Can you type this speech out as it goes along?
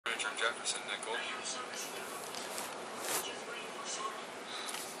Jefferson nickel.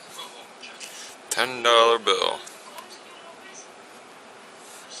 $10 bill.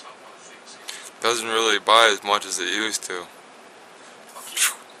 Doesn't really buy as much as it used to.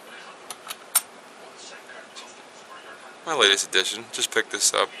 My latest edition. Just picked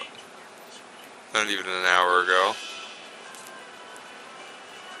this up not even an hour ago.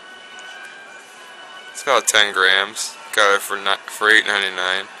 It's about 10 grams. Got it for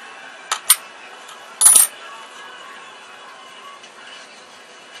 $8.99.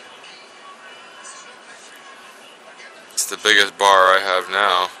 It's the biggest bar I have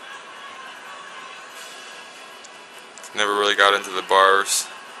now. Never really got into the bars,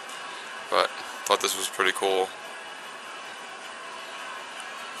 but thought this was pretty cool.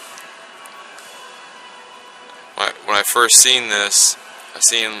 When I first seen this, I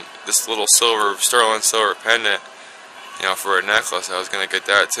seen this little sterling silver pendant, you know, for a necklace. I was gonna get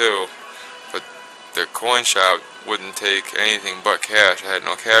that too, but the coin shop wouldn't take anything but cash. I had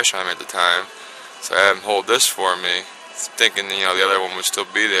no cash on me at the time, so I had him hold this for me, thinking, you know, the other one would still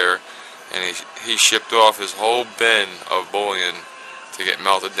be there. And he shipped off his whole bin of bullion to get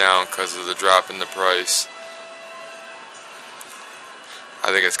melted down because of the drop in the price.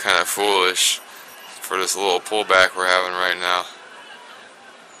 I think it's kind of foolish for this little pullback we're having right now.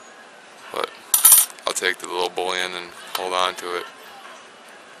 But I'll take the little bullion and hold on to it.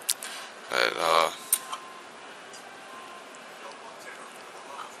 But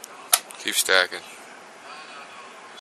keep stacking.